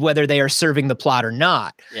exist whether they are serving the plot or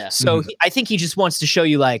not. Yeah. So I think he just wants to show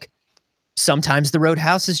you like sometimes the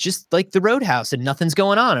Roadhouse is just like the Roadhouse and nothing's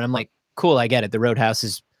going on. And I'm like, cool, I get it. The Roadhouse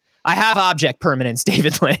is. I have object permanence,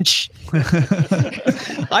 David Lynch.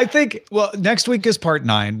 I think, next week is part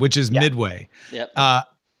 9, which is midway. Yep.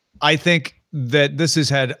 I think that this has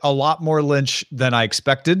had a lot more Lynch than I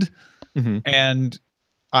expected. Mm-hmm. And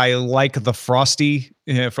I like the frosty,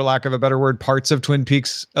 for lack of a better word, parts of Twin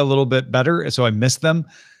Peaks a little bit better. So I miss them.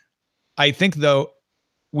 I think, though,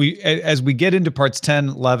 as we get into parts 10,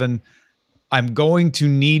 11, I'm going to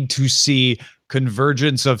need to see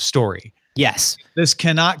convergence of story. Yes. This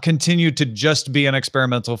cannot continue to just be an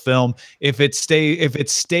experimental film. If it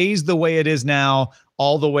stays the way it is now,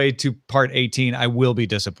 all the way to part 18, I will be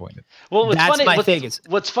disappointed. Well,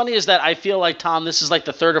 what's funny is that I feel like, Tom, this is like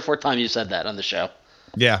the third or fourth time you said that on the show.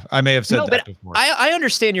 Yeah, I may have said that before. I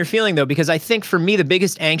understand your feeling, though, because I think for me, the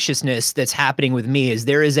biggest anxiousness that's happening with me is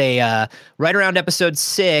there is a right around episode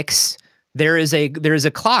 6, there is a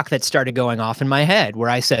clock that started going off in my head where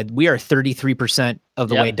I said, we are 33% of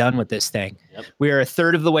the way done with this thing. Yep. We are a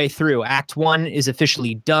third of the way through. Act 1 is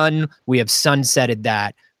officially done. We have sunsetted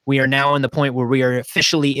that. We are now in the point where we are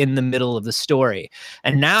officially in the middle of the story.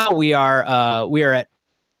 And now we are at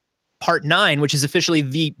part 9, which is officially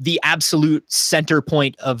the absolute center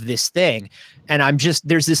point of this thing. And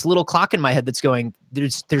there's this little clock in my head that's going,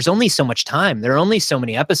 there's only so much time. There are only so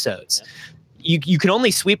many episodes. Yeah. You can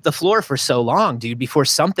only sweep the floor for so long, dude, before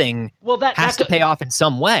something has to pay off in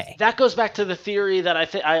some way. That goes back to the theory that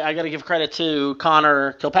I got to give credit to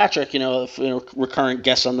Connor Kilpatrick, recurrent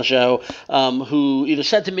guest on the show, who either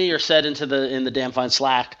said to me or said in the Damn Fine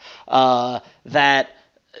Slack that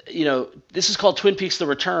this is called Twin Peaks: The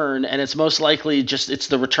Return, and it's most likely it's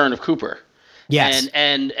the return of Cooper. Yes.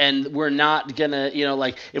 And we're not gonna,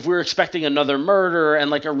 if we're expecting another murder and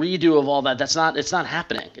like a redo of all that, it's not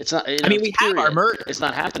happening. It's not. We have our murder. It's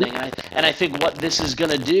not happening. And I think what this is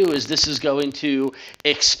gonna do is this is going to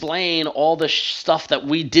explain all the stuff that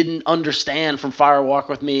we didn't understand from Fire Walk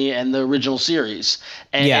with Me and the original series.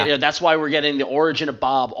 And that's why we're getting the origin of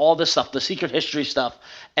Bob, all this stuff, the secret history stuff,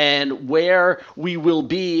 and where we will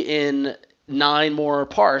be in 9 more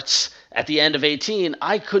parts at the end of 18,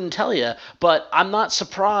 I couldn't tell you, but I'm not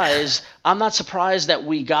surprised. I'm not surprised that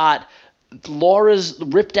we got Laura's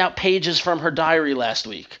ripped out pages from her diary last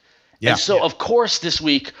week. Yeah. And so of course this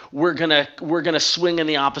week we're gonna swing in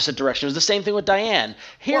the opposite direction. It was the same thing with Diane.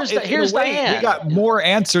 Here's Diane. We got more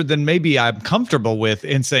answer than maybe I'm comfortable with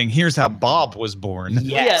in saying here's how Bob was born.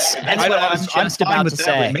 Yes, yeah. That's what I was just about to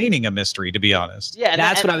say. Remaining a mystery, to be honest. Yeah,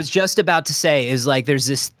 that's what I was just about to say. Is like there's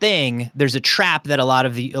a trap that a lot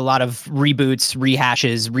of reboots,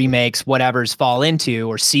 rehashes, remakes, whatever's fall into,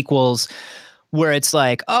 or sequels, where it's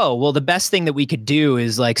like, oh, well, the best thing that we could do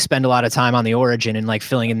is like spend a lot of time on the origin and like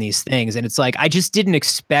filling in these things. And it's like, I just didn't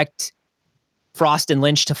expect Frost and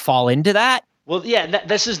Lynch to fall into that. Well, yeah,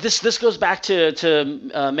 this goes back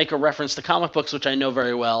to make a reference to comic books, which I know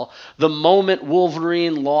very well. The moment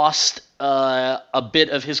Wolverine lost a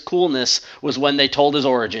bit of his coolness was when they told his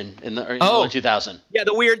origin in the early 2000. Yeah,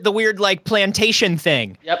 the weird like plantation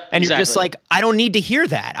thing. Yep, and you're just like, I don't need to hear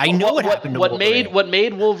that. I know what happened to Wolverine. What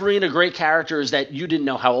made Wolverine a great character is that you didn't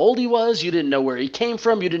know how old he was, you didn't know where he came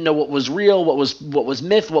from, you didn't know what was real, what was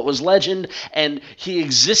myth, what was legend, and he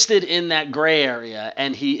existed in that gray area,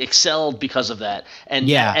 and he excelled because of that. And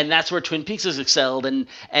that's where Twin Peaks has excelled. And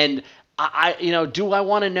do I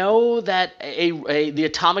want to know that the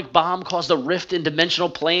atomic bomb caused a rift in dimensional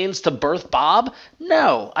planes to birth Bob?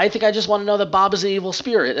 No. I think I just want to know that Bob is an evil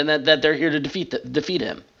spirit and that they're here to defeat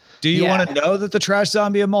him. Do you want to know that the trash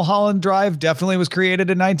zombie of Mulholland Drive definitely was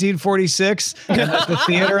created in 1946, and that the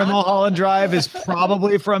theater in Mulholland Drive is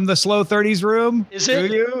probably from the Slow 30s room? Is it?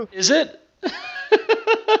 Do you? Is it?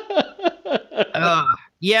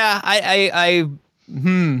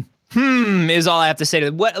 Is all I have to say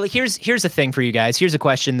to what. Here's the thing for you guys. Here's a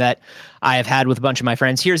question that I have had with a bunch of my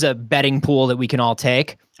friends. Here's a betting pool that we can all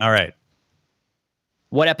take. All right.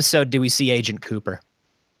 What episode do we see Agent Cooper?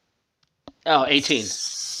 Oh, 18.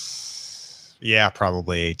 Yeah,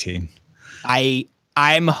 probably 18.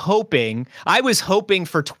 I'm hoping. I was hoping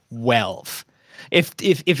for 12. If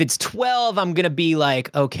it's 12, I'm gonna be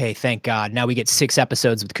like, okay, thank God. Now we get 6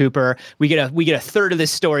 episodes with Cooper. We get a third of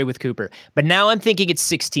this story with Cooper. But now I'm thinking it's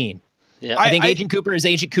 16. Yeah, I think Agent Cooper is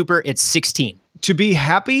Agent Cooper. It's 16. To be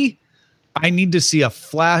happy, I need to see a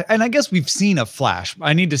flash, and I guess we've seen a flash.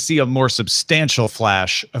 I need to see a more substantial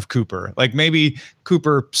flash of Cooper. Like maybe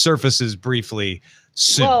Cooper surfaces briefly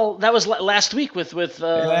soon. Well, that was last week with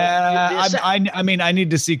I mean, I need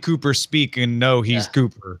to see Cooper speak and know he's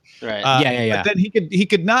Cooper. Right. But then he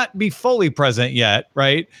could not be fully present yet,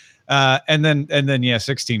 right? And then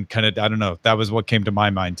 16 kind of, I don't know. That was what came to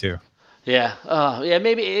my mind too. Yeah.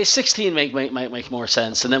 Maybe 16 might make more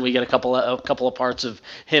sense, and then we get a couple of parts of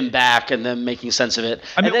him back, and then making sense of it.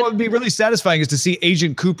 I mean, what would be really satisfying is to see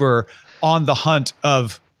Agent Cooper on the hunt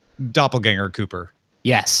of Doppelganger Cooper.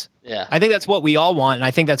 Yes. Yeah. I think that's what we all want, and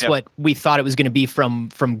I think that's what we thought it was going to be from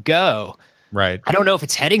Go. Right. I don't know if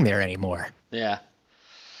it's heading there anymore. Yeah.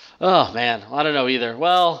 Oh man, I don't know either.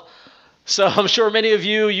 Well, So I'm sure many of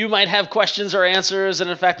you might have questions or answers, and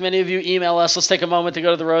in fact, many of you email us. Let's take a moment to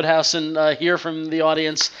go to the Roadhouse and hear from the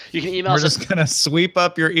audience. You can email us. We're just gonna sweep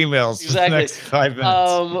up your emails Exactly. for the next 5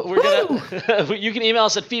 minutes. We're gonna. You can email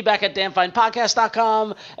us at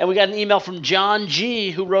feedback@damnfinepodcast.com, and we got an email from John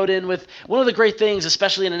G, who wrote in with one of the great things,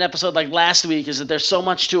 especially in an episode like last week, is that there's so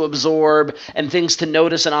much to absorb and things to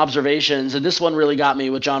notice and observations. And this one really got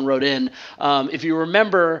me. What John wrote in. If you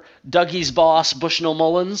remember Dougie's boss, Bushnell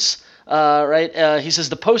Mullins. Right? He says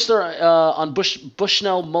the poster on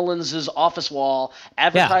Bushnell Mullins' office wall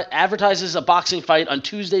advertises a boxing fight on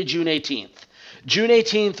Tuesday, June 18th. June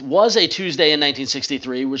 18th was a Tuesday in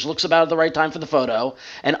 1963, which looks about the right time for the photo.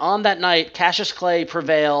 And on that night, Cassius Clay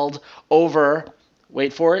prevailed over,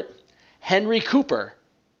 wait for it, Henry Cooper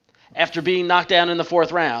after being knocked down in the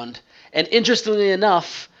 4th round. And interestingly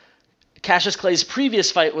enough, Cassius Clay's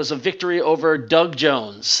previous fight was a victory over Doug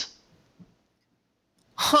Jones.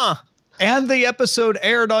 Huh. And the episode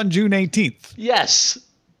aired on June 18th. Yes.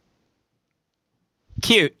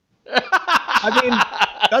 Cute. I mean,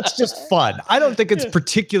 that's just fun. I don't think it's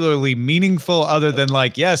particularly meaningful other than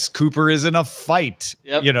like, yes, Cooper is in a fight,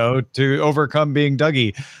 to overcome being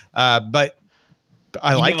Dougie. But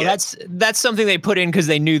I like it. That's something they put in because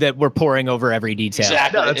they knew that we're poring over every detail.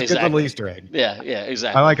 Exactly. No, that's a good little Easter egg. Yeah,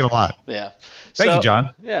 exactly. I like it a lot. Yeah. Thank you,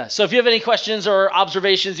 John. Yeah. So if you have any questions or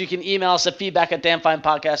observations, you can email us at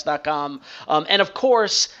feedback@damnfinepodcast.com. And of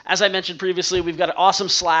course, as I mentioned previously, we've got an awesome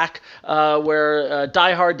Slack where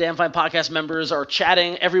diehard Damn Fine Podcast members are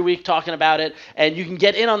chatting every week talking about it. And you can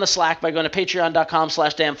get in on the Slack by going to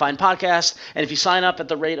patreon.com/damnfinepodcast. And if you sign up at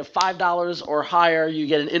the rate of $5 or higher, you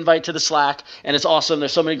get an invite to the Slack. And it's awesome.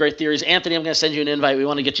 There's so many great theories. Anthony, I'm going to send you an invite. We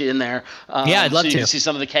want to get you in there. Yeah, I'd love so you to can see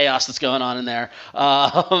some of the chaos that's going on in there.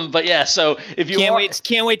 But yeah, so if you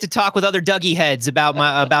can't wait to talk with other Dougie heads about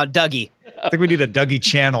Dougie. I think we need a Dougie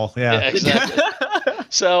channel. Yeah, exactly.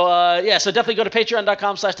 So definitely go to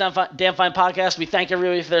patreon.com/damnfinepodcast. We thank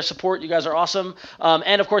everybody for their support. You guys are awesome.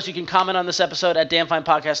 And of course, you can comment on this episode at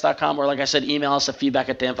damnfinepodcast.com, or like I said, email us at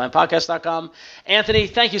feedback@damnfinepodcast.com. Anthony,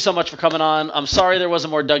 thank you so much for coming on. I'm sorry there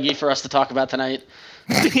wasn't more Dougie for us to talk about tonight.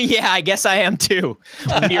 Yeah, I guess I am too.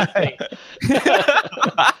 Weirdly.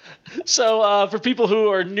 So for people who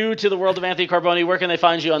are new to the world of Anthony Carboni, where can they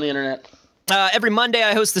find you on the internet? Every Monday,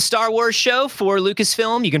 I host the Star Wars show for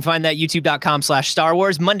Lucasfilm. You can find that youtube.com/Star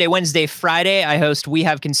Wars. Monday, Wednesday, Friday, I host We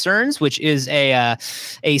Have Concerns, which is a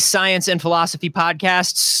science and philosophy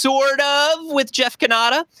podcast, sort of, with Jeff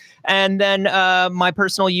Kanata. And then my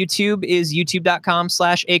personal YouTube is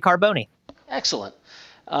youtube.com/acarboni. Excellent.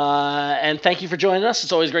 And thank you for joining us.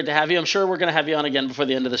 It's always great to have you. I'm sure we're going to have you on again before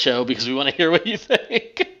the end of the show because we want to hear what you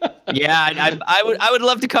think. Yeah, I would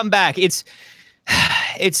love to come back. It's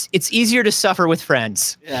easier to suffer with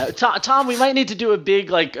friends. Yeah, Tom, we might need to do a big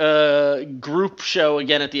group show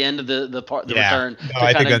again at the end of the return. No,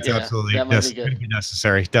 I think that's absolutely going to be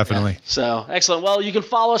necessary. Definitely. Yeah. So excellent. Well, you can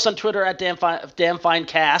follow us on Twitter at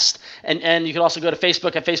DamnFineCast, and you can also go to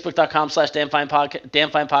Facebook at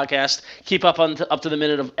facebook.com/DamnFinePodcast. Keep up to the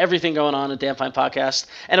minute of everything going on at Damn Fine Podcast.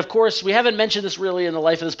 And of course, we haven't mentioned this really in the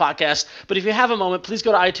life of this podcast, but if you have a moment, please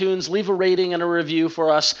go to iTunes, leave a rating and a review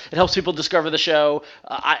for us. It helps people discover the show.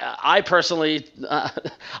 I personally,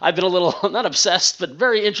 I've been a little, not obsessed, but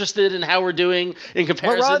very interested in how we're doing in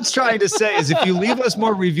comparison. What Ron's trying to say is if you leave us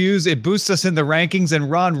more reviews, it boosts us in the rankings, and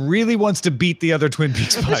Ron really wants to beat the other Twin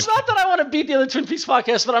Peaks podcast. It's not that I want to beat the other Twin Peaks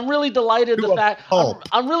podcast, but I'm really delighted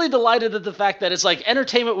I'm really delighted at the fact that it's like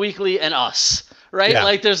Entertainment Weekly and us. Right? Yeah.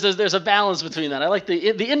 Like there's a balance between that. I like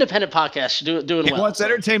the independent podcast doing well. It wants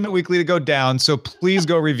Entertainment Weekly to go down, so please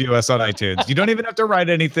go review us on iTunes. You don't even have to write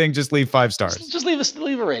anything, just leave 5 stars. Just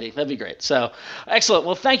leave a rating. That'd be great. So excellent.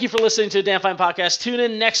 Well, thank you for listening to the Damn Fine Podcast. Tune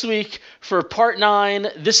in next week for part 9.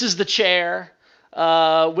 This is the chair.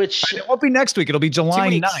 Which it won't be next week. It'll be July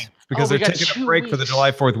 9th because they're taking a break for the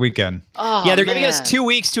July 4th weekend. Oh, yeah, they're giving us 2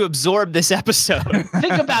 weeks to absorb this episode.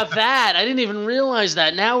 Think about that. I didn't even realize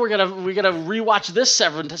that. Now we gotta rewatch this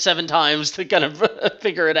seven times to kind of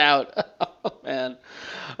figure it out. Oh, man.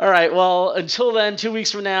 All right. Well, until then, 2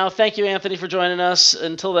 weeks from now. Thank you, Anthony, for joining us.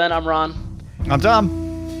 Until then, I'm Ron. I'm Tom.